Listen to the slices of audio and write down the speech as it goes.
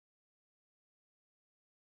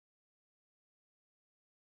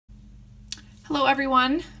Hello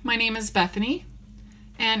everyone, my name is Bethany,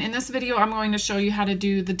 and in this video I'm going to show you how to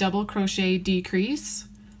do the double crochet decrease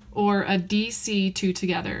or a DC2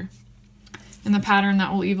 together. In the pattern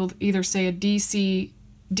that will either say a DC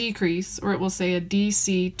decrease or it will say a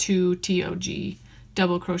Dc2tog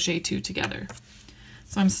double crochet 2 together.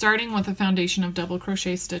 So I'm starting with a foundation of double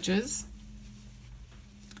crochet stitches.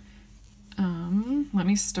 Let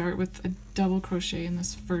me start with a double crochet in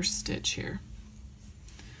this first stitch here.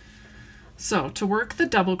 So to work the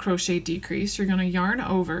double crochet decrease, you're going to yarn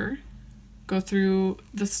over, go through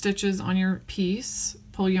the stitches on your piece,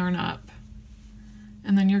 pull yarn up,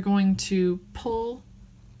 and then you're going to pull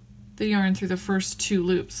the yarn through the first two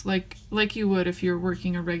loops like you would if you're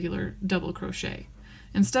working a regular double crochet.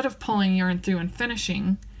 Instead of pulling yarn through and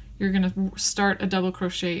finishing, you're going to start a double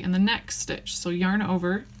crochet in the next stitch. So yarn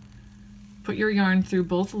over, put your yarn through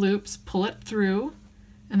both loops, pull it through,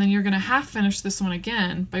 and then you're going to half finish this one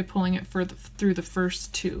again by pulling it through the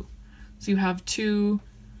first two. So you have two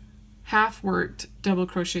half worked double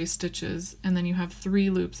crochet stitches, and then you have 3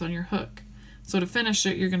 loops on your hook. So to finish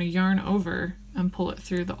it, you're going to yarn over and pull it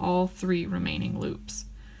through all 3 remaining loops.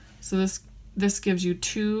 So this gives you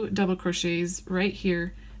 2 double crochets right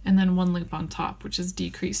here and then 1 loop on top, which has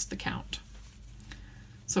decreased the count.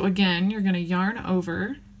 So again, you're going to yarn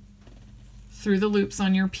over through the loops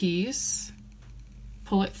on your piece,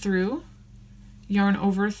 pull it through, yarn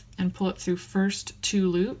over and pull it through first 2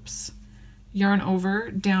 loops, yarn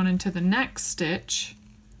over down into the next stitch,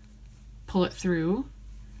 pull it through,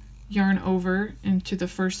 yarn over into the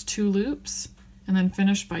first 2 loops, and then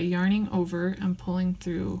finish by yarning over and pulling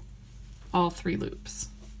through all 3 loops.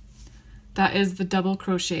 That is the double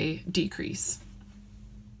crochet decrease.